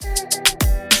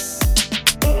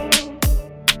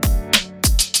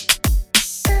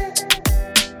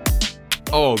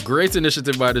Oh, great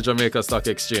initiative by the Jamaica Stock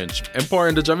Exchange.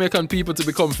 Empowering the Jamaican people to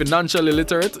become financially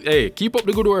literate. Hey, keep up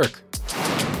the good work.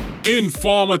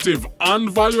 Informative and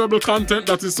valuable content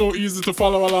that is so easy to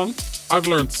follow along. I've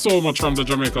learned so much from the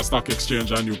Jamaica Stock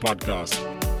Exchange and You podcast.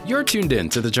 You're tuned in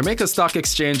to the Jamaica Stock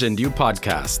Exchange and You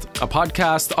podcast, a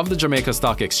podcast of the Jamaica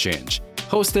Stock Exchange,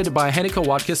 hosted by Henika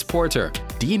Watkis Porter,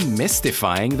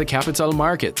 demystifying the capital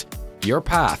market. Your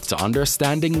path to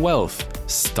understanding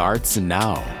wealth starts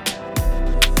now.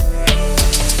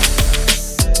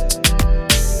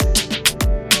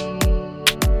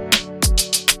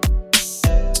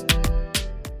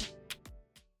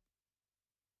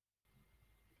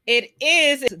 It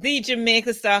is the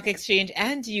Jamaica Stock Exchange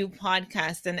and You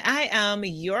podcast, and I am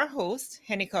your host,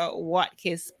 Henika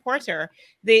Watkis Porter.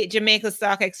 The Jamaica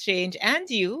Stock Exchange and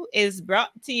You is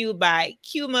brought to you by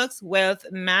QMUX Wealth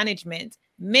Management,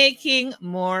 making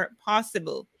more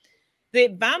possible. The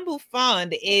Bamboo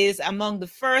Fund is among the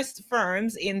first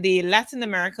firms in the Latin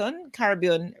American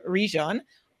Caribbean region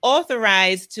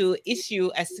authorized to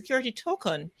issue a security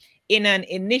token in an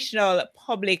initial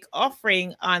public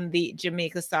offering on the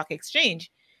Jamaica Stock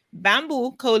Exchange.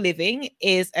 Bamboo Co-Living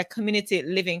is a community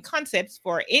living concept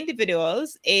for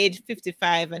individuals aged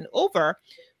 55 and over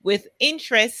with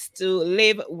interests to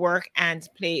live, work, and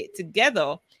play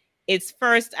together. Its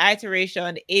first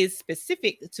iteration is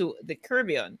specific to the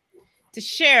Caribbean. To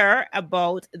share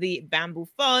about the Bamboo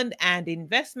Fund and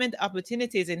investment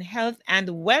opportunities in health and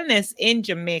wellness in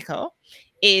Jamaica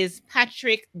is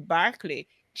Patrick Barkley,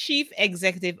 Chief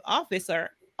Executive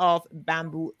Officer of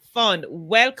Bamboo Fund.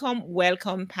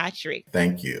 Welcome, Patrick.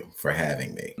 Thank you for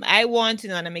having me. I want to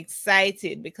know, and I'm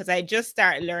excited because I just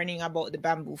started learning about the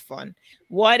Bamboo Fund.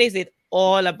 What is it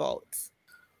all about?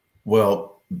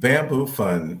 Well, Bamboo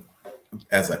Fund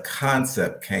as a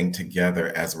concept came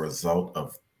together as a result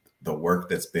of the work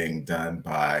that's being done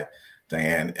by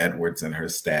Diane Edwards and her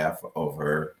staff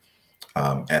over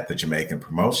at the Jamaican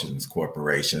Promotions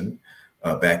Corporation.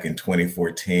 Back in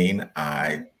 2014,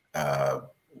 I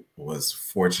was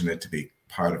fortunate to be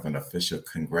part of an official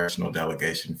congressional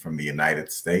delegation from the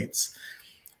United States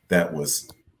that was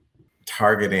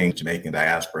targeting Jamaican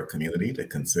diaspora community to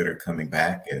consider coming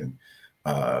back and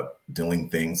doing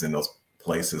things in those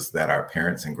places that our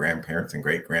parents and grandparents and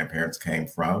great-grandparents came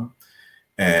from.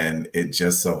 And it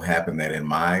just so happened that in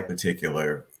my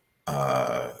particular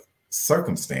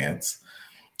circumstance,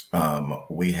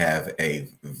 we have a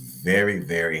very,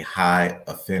 very high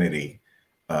affinity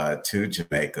to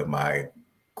Jamaica. My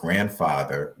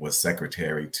grandfather was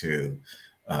secretary to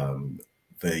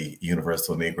the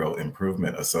Universal Negro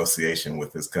Improvement Association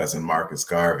with his cousin Marcus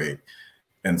Garvey.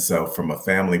 And so from a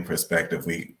family perspective,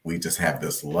 we just have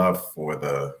this love for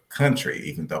the country,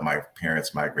 even though my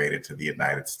parents migrated to the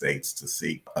United States to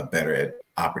seek a better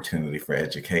opportunity for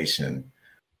education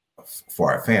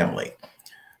for our family.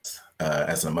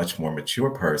 As a much more mature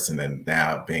person and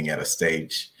now being at a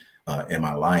stage in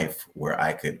my life where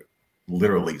I could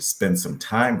literally spend some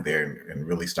time there and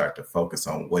really start to focus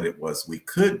on what it was we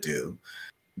could do,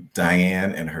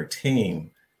 Diane and her team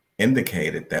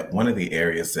indicated that one of the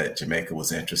areas that Jamaica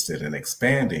was interested in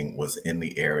expanding was in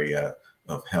the area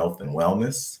of health and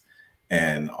wellness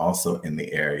and also in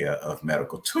the area of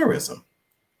medical tourism.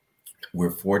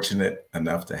 We're fortunate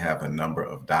enough to have a number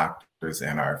of doctors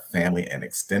in our family and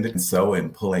extended. And so in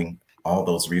pulling all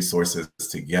those resources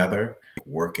together,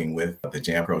 working with the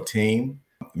JAMPRO team,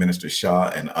 Minister Shaw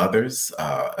and others,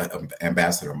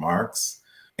 Ambassador Marks,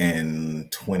 in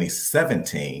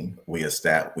 2017, we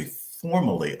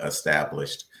formally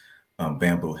established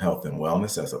Bamboo Health and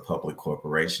Wellness as a public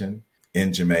corporation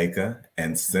in Jamaica.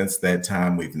 And since that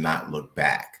time, we've not looked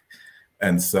back.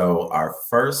 And so our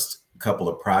first couple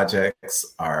of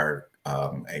projects are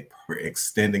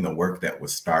extending the work that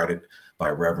was started by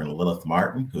Reverend Lilith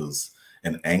Martin, who's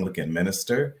an Anglican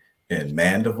minister in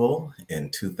Mandeville in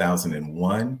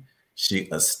 2001. She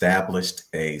established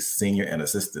a senior and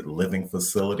assisted living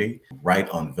facility right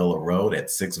on Villa Road at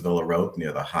 6 Villa Road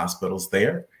near the hospitals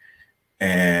there.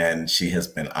 And she has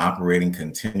been operating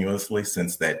continuously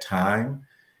since that time.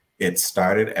 It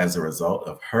started as a result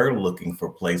of her looking for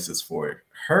places for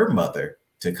her mother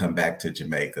to come back to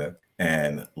Jamaica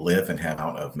and live and have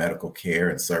out of medical care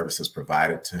and services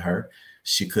provided to her.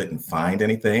 She couldn't find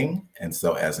anything. And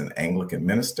so as an Anglican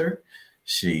minister,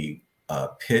 she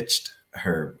pitched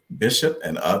her bishop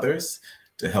and others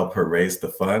to help her raise the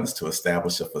funds to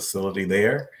establish a facility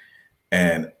there.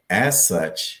 And as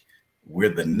such,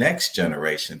 we're the next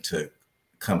generation to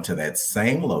come to that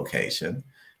same location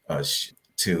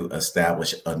to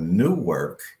establish a new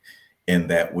work in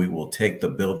that we will take the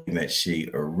building that she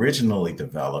originally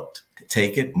developed,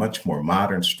 take it, much more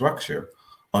modern structure,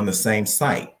 on the same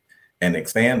site and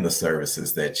expand the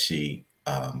services that she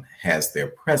has there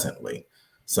presently.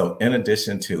 So in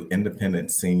addition to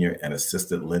independent senior and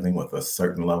assisted living with a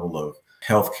certain level of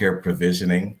healthcare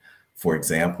provisioning, for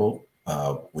example,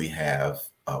 we have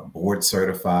board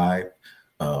certified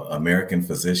American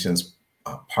physicians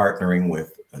partnering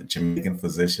with Jamaican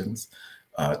physicians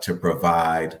to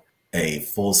provide a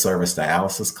full service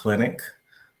dialysis clinic,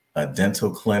 a dental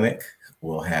clinic.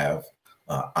 We'll have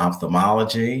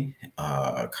ophthalmology,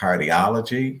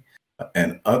 cardiology,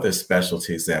 and other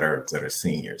specialties that are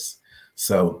seniors.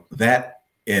 So that,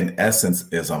 in essence,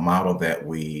 is a model that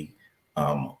we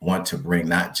want to bring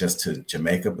not just to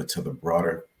Jamaica, but to the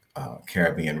broader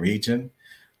Caribbean region.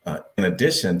 In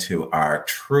addition to our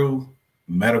true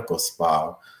medical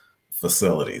spa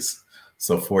facilities.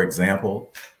 So, for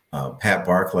example, Pat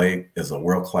Barclay is a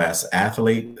world-class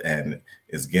athlete and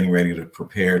is getting ready to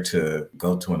prepare to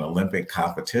go to an Olympic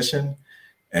competition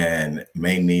and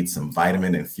may need some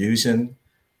vitamin infusion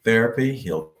therapy.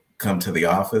 He'll come to the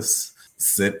office,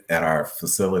 sit at our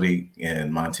facility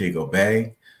in Montego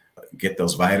Bay, get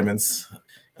those vitamins.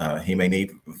 He may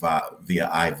need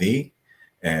via IV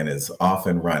and is off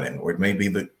and running. Or it may be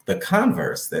the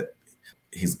converse, that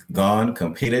he's gone,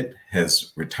 competed,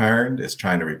 has returned, is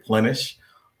trying to replenish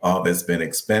all that's been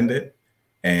expended.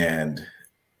 And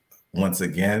once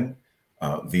again,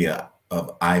 via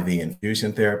of IV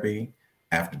infusion therapy,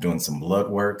 after doing some blood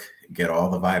work, get all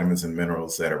the vitamins and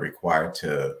minerals that are required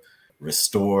to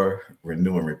restore,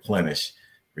 renew, and replenish,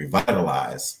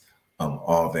 revitalize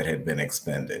all that had been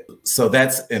expended. So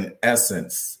that's, in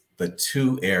essence, the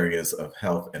two areas of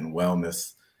health and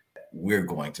wellness we're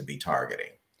going to be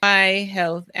targeting. Why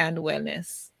health and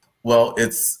wellness? Well,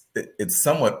 it's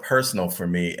somewhat personal for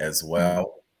me as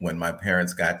well. When my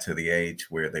parents got to the age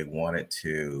where they wanted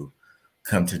to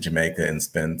come to Jamaica and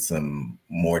spend some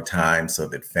more time so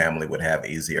that family would have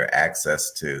easier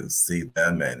access to see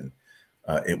them, and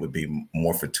it would be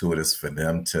more fortuitous for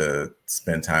them to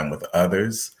spend time with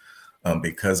others.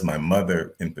 Because my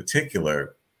mother in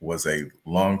particular was a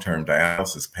long-term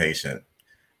dialysis patient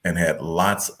and had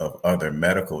lots of other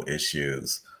medical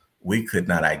issues, we could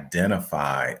not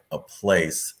identify a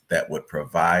place that would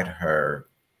provide her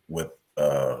with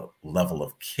a level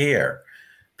of care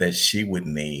that she would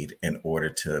need in order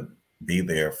to be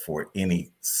there for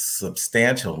any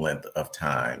substantial length of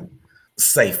time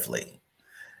safely.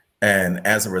 And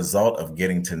as a result of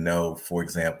getting to know, for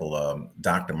example,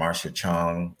 Dr. Marcia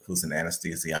Chong, who's an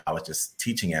anesthesiologist,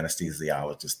 teaching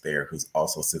anesthesiologist there, who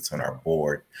also sits on our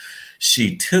board,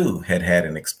 she too had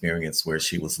an experience where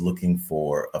she was looking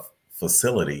for a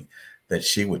facility that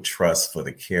she would trust for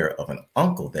the care of an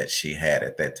uncle that she had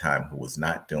at that time who was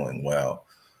not doing well,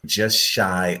 just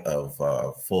shy of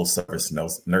full service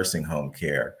nursing home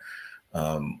care.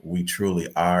 We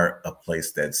truly are a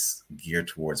place that's geared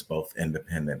towards both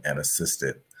independent and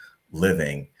assisted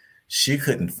living. She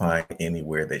couldn't find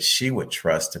anywhere that she would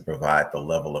trust to provide the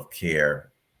level of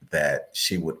care that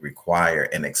she would require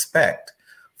and expect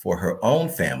for her own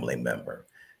family member.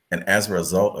 And as a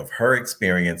result of her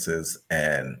experiences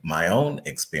and my own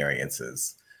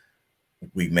experiences,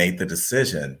 we made the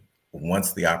decision,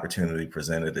 once the opportunity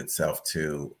presented itself,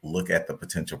 to look at the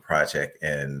potential project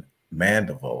in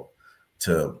Mandeville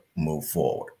to move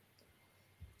forward.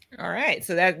 All right.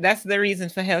 So that's the reason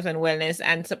for health and wellness.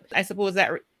 And so I suppose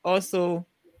that also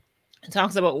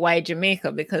talks about why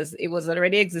Jamaica, because it was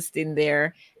already existing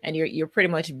there and you're pretty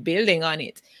much building on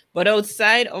it. But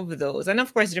outside of those, and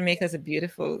of course, Jamaica is a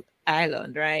beautiful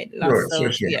island, right?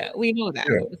 Sure. Yeah, we know that.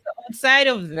 Sure. So outside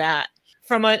of that,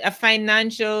 from a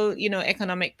financial,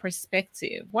 economic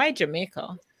perspective, why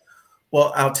Jamaica?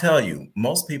 Well, I'll tell you,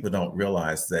 most people don't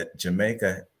realize that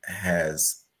Jamaica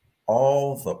has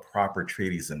all the proper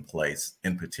treaties in place,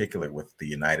 in particular with the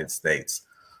United States,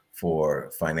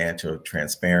 for financial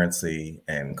transparency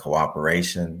and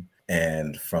cooperation.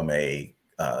 And from a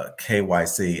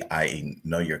KYC, i.e.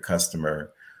 know your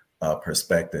customer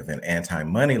perspective, and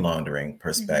anti-money laundering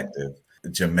perspective,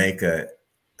 Jamaica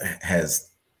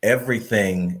has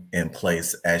everything in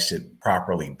place as should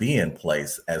properly be in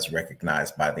place, as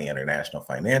recognized by the international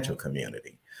financial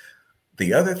community.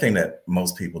 The other thing that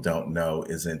most people don't know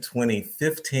is in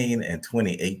 2015 and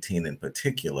 2018 in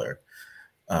particular,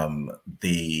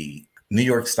 the New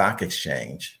York Stock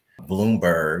Exchange,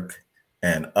 Bloomberg,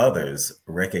 and others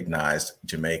recognized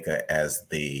Jamaica as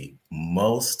the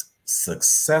most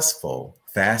successful,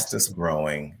 fastest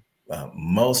growing,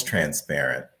 most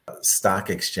transparent stock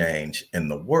exchange in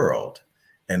the world.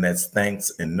 And that's thanks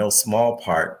in no small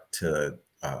part to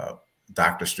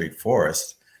Dr. Street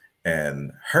Forrest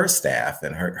and her staff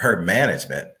and her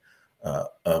management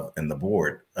and the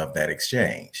board of that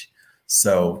exchange.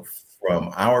 So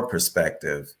from our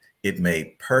perspective, it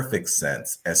made perfect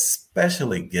sense,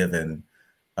 especially given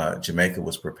Jamaica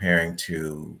was preparing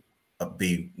to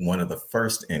be one of the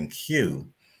first in queue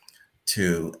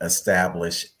to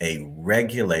establish a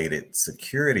regulated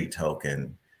security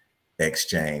token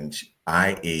exchange,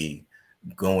 i.e.,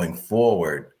 going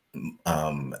forward,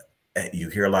 you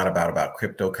hear a lot about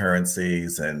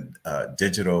cryptocurrencies and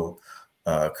digital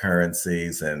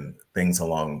currencies and things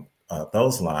along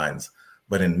those lines.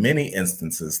 But in many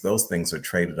instances, those things are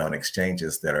traded on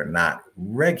exchanges that are not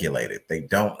regulated. They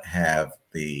don't have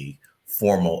the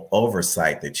formal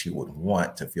oversight that you would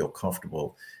want to feel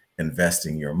comfortable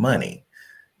investing your money.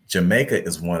 Jamaica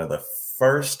is one of the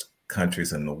first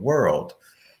countries in the world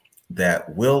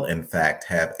that will, in fact,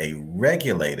 have a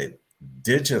regulated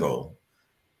digital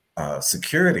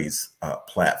securities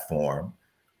platform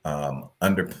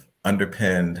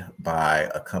underpinned by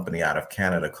a company out of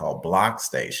Canada called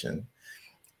BlockStation,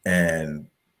 and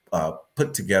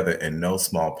put together in no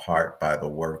small part by the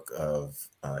work of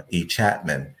E.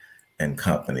 Chapman and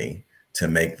company to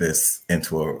make this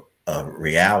into a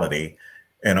reality.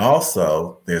 And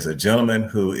also, there's a gentleman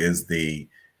who is the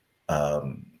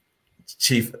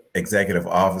chief executive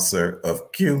officer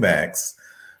of QMAX,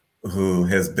 who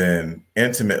has been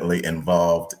intimately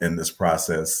involved in this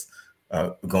process,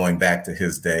 going back to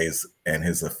his days and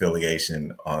his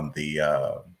affiliation on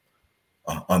the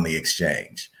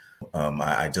exchange.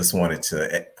 I just wanted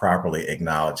to properly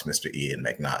acknowledge Mr. Ian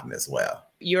McNaughton as well.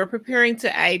 You're preparing to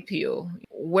IPO.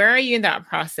 Where are you in that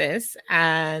process?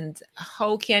 And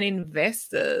how can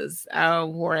investors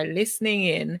who are listening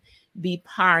in be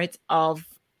part of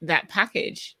that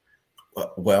package?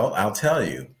 Well, I'll tell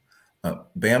you,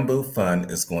 Bamboo Fund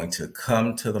is going to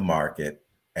come to the market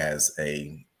as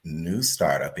a new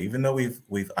startup, even though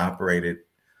we've operated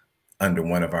under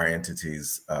one of our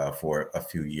entities for a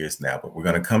few years now, but we're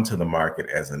going to come to the market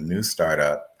as a new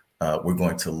startup. We're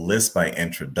going to list by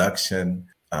introduction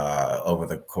over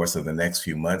the course of the next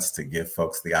few months to give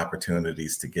folks the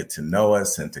opportunities to get to know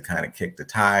us and to kind of kick the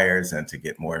tires and to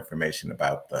get more information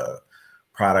about the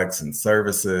products and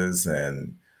services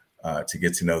and to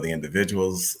get to know the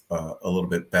individuals a little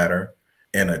bit better.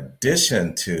 In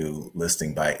addition to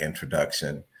listing by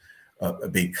introduction,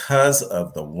 because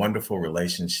of the wonderful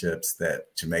relationships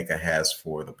that Jamaica has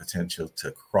for the potential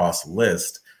to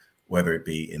cross-list, whether it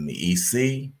be in the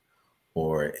EC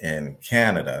or in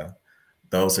Canada,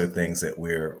 those are things that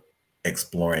we're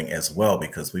exploring as well,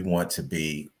 because we want to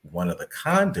be one of the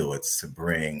conduits to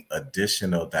bring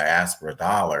additional diaspora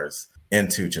dollars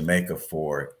into Jamaica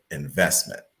for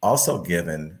investment. Also,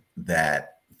 given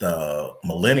that the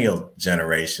millennial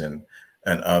generation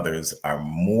and others are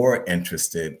more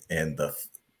interested in the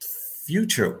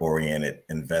future-oriented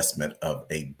investment of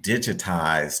a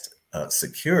digitized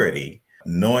security,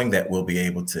 knowing that we'll be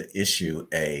able to issue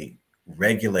a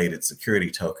regulated security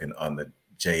token on the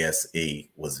JSE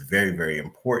was very, very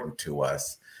important to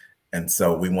us. And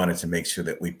so we wanted to make sure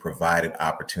that we provided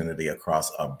opportunity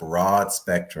across a broad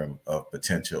spectrum of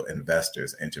potential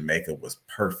investors, and Jamaica was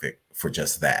perfect for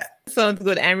just that. Sounds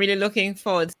good. I'm really looking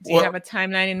forward. Do you have a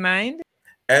timeline in mind?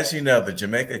 As you know, the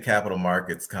Jamaica Capital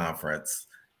Markets Conference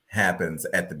happens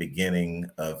at the beginning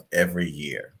of every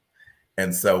year.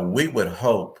 And so we would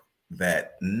hope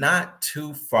that not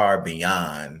too far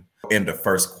beyond in the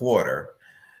first quarter,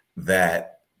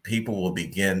 that people will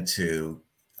begin to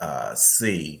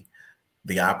see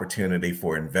the opportunity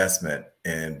for investment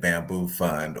in Bamboo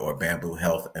Fund or Bamboo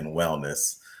Health and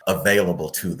Wellness available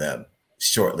to them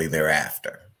shortly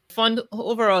thereafter. Fund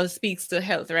overall speaks to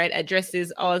health, right?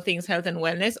 Addresses all things health and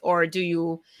wellness, or do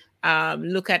you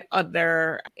look at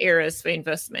other areas for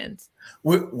investment?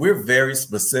 We're very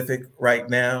specific right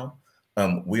now.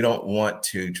 We don't want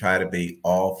to try to be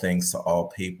all things to all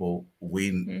people.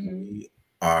 We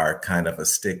are kind of a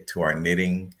stick to our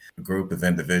knitting group of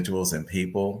individuals and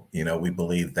people. You know, we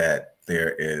believe that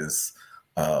there is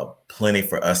plenty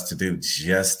for us to do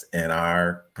just in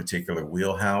our particular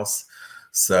wheelhouse.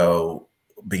 So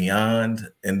beyond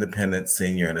independent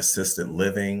senior and assisted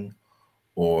living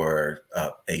or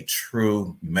a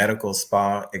true medical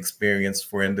spa experience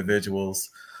for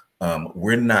individuals,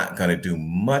 we're not going to do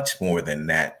much more than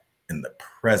that in the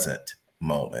present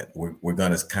moment. We're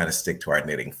going to kind of stick to our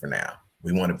knitting for now.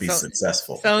 We want to be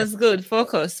successful. Sounds good.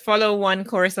 Focus. Follow one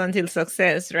course until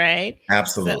success, right?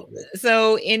 Absolutely.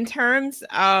 So in terms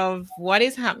of what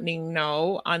is happening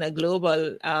now on a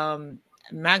global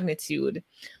magnitude,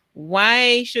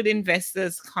 why should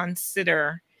investors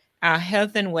consider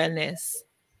health and wellness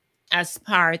as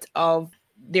part of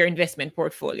their investment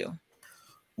portfolio?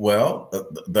 Well,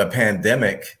 the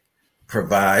pandemic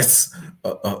provides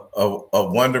a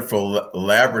wonderful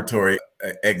laboratory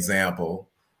example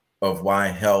of why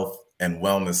health and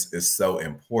wellness is so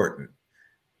important.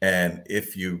 And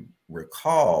if you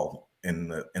recall, in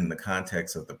the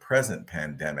context of the present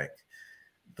pandemic,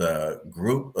 the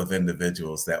group of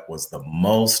individuals that was the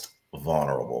most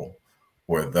vulnerable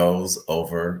were those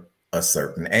over a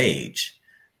certain age.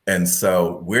 And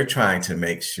so we're trying to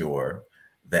make sure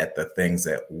that the things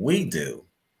that we do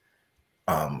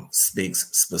speaks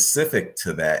specific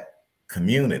to that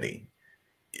community.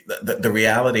 The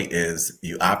reality is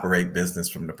you operate business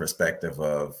from the perspective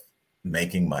of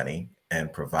making money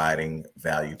and providing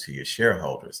value to your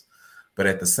shareholders. But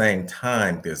at the same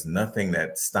time, there's nothing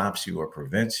that stops you or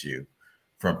prevents you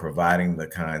from providing the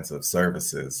kinds of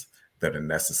services that are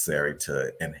necessary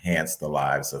to enhance the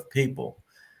lives of people.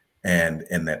 And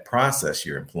in that process,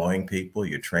 you're employing people,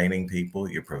 you're training people,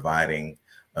 you're providing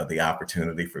the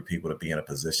opportunity for people to be in a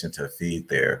position to feed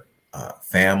their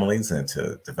families and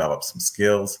to develop some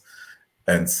skills.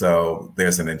 And so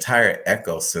there's an entire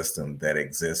ecosystem that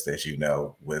exists, as you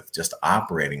know, with just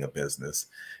operating a business.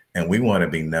 And we want to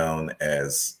be known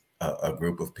as a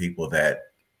group of people that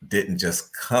didn't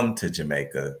just come to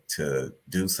Jamaica to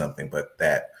do something, but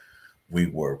that we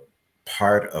were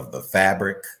part of the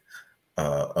fabric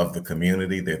of the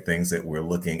community. There are things that we're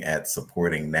looking at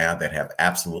supporting now that have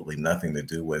absolutely nothing to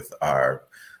do with our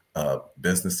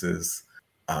businesses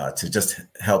to just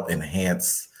help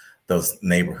enhance those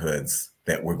neighborhoods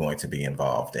that we're going to be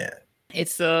involved in.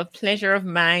 It's a pleasure of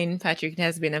mine, Patrick. It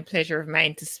has been a pleasure of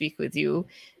mine to speak with you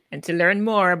and to learn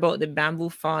more about the Bamboo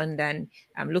Fund. And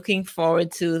I'm looking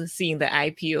forward to seeing the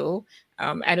IPO.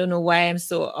 I don't know why I'm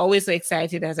always so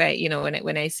excited as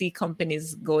when I see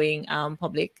companies going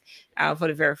public for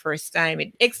the very first time.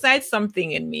 It excites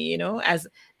something in me, as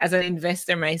an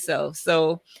investor myself.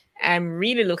 So I'm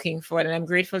really looking forward, and I'm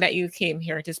grateful that you came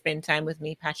here to spend time with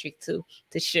me, Patrick, to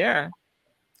share.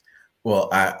 Well,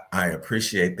 I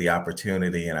appreciate the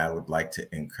opportunity, and I would like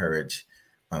to encourage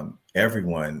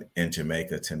everyone in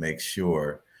Jamaica to make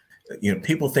sure,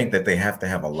 people think that they have to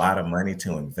have a lot of money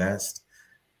to invest.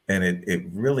 And it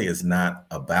really is not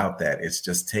about that. It's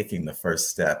just taking the first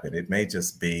step. And it may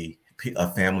just be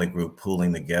a family group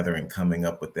pooling together and coming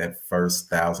up with that first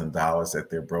 $1,000 that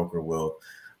their broker will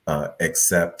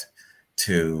accept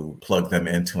to plug them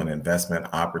into an investment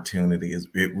opportunity.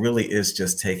 It really is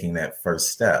just taking that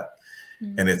first step.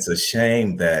 Mm-hmm. And it's a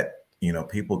shame that,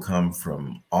 people come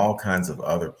from all kinds of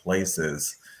other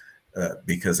places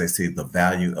because they see the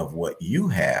value of what you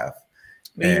have.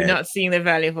 But you're not seeing the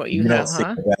value of what you have, huh? You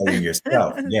don't see the value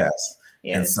yourself, yes.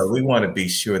 Yes. And so we want to be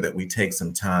sure that we take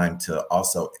some time to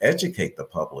also educate the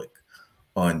public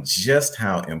on just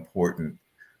how important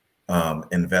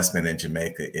investment in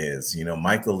Jamaica is.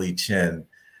 Michael Lee Chin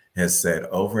has said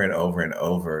over and over and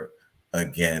over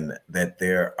again that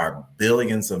there are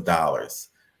billions of dollars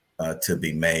to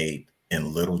be made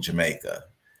in little Jamaica.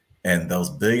 And those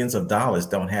billions of dollars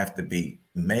don't have to be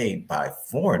made by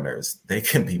foreigners. They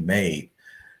can be made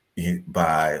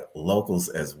by locals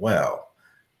as well.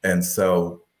 And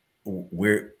so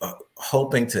we're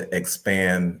hoping to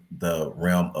expand the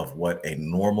realm of what a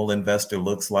normal investor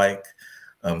looks like,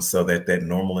 so that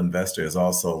normal investor is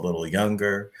also a little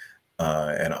younger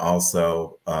and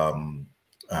also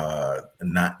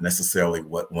not necessarily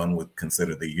what one would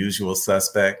consider the usual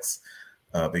suspects,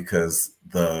 because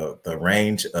the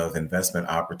range of investment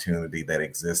opportunity that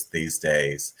exists these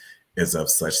days is of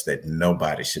such that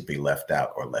nobody should be left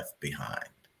out or left behind.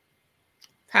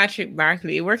 Patrick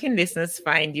Barkley, where can listeners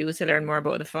find you to learn more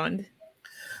about the fund?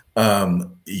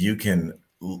 You can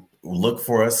look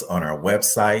for us on our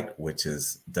website, which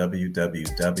is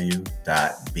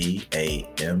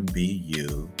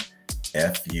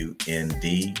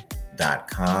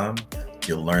www.bambufund.com.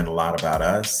 You'll learn a lot about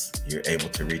us. You're able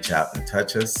to reach out and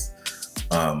touch us.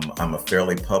 I'm a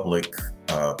fairly public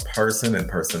person and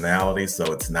personality,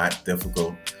 so it's not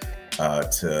difficult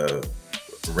to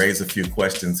raise a few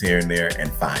questions here and there and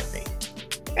find me.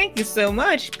 Thank you so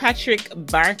much, Patrick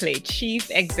Barkley,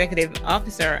 Chief Executive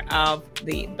Officer of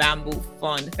the Bamboo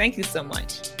Fund. Thank you so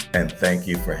much. And thank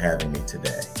you for having me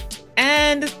today.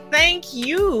 And thank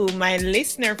you, my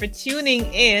listener, for tuning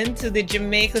in to the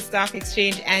Jamaica Stock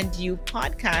Exchange and You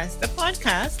podcast, the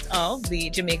podcast of the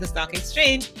Jamaica Stock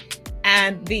Exchange.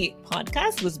 And the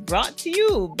podcast was brought to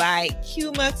you by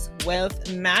Cumax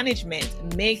Wealth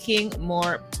Management, making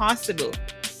more possible.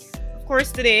 Of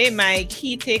course, today, my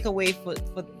key takeaway for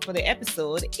the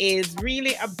episode is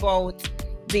really about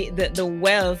the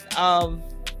wealth of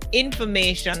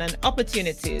information and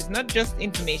opportunities, not just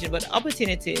information, but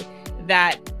opportunity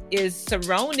that is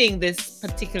surrounding this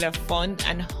particular fund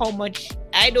and how much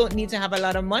I don't need to have a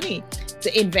lot of money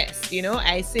to invest.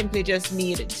 I simply just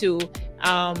need to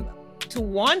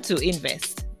want to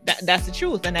invest. That's the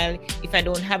truth. And if I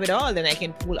don't have it all, then I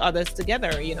can pull others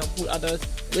together, pull others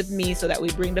with me so that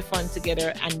we bring the fund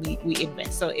together and we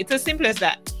invest. So it's as simple as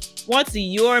that. What's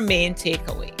your main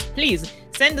takeaway? Please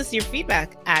send us your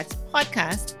feedback at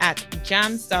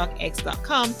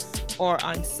podcast@jamstockx.com or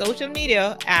on social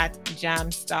media at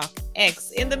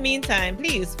jamstockx. In the meantime,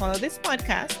 please follow this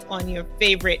podcast on your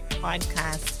favorite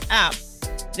podcast app.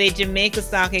 The Jamaica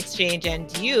Stock Exchange and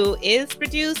You is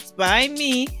produced by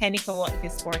me, Henika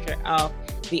Watkins Porter of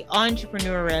the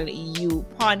Entrepreneurial You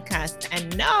podcast.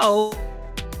 And now,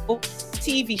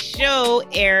 TV show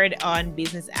aired on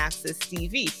Business Access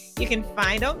TV. You can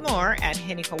find out more at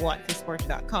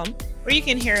henikawatkisporter.com, where you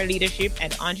can hear leadership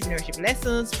and entrepreneurship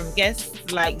lessons from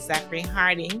guests like Zachary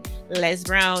Harding, Les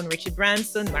Brown, Richard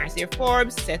Branson, Marcia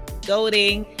Forbes, Seth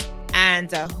Goding,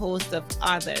 and a host of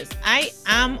others. I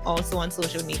am also on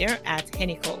social media at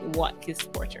Henika Watkins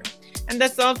Porter. And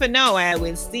that's all for now. I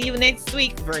will see you next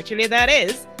week, virtually that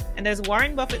is. And as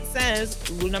Warren Buffett says,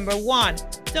 rule number 1,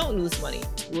 don't lose money.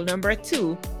 Rule number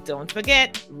 2, don't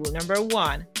forget. Rule number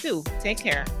 1, 2, take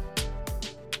care.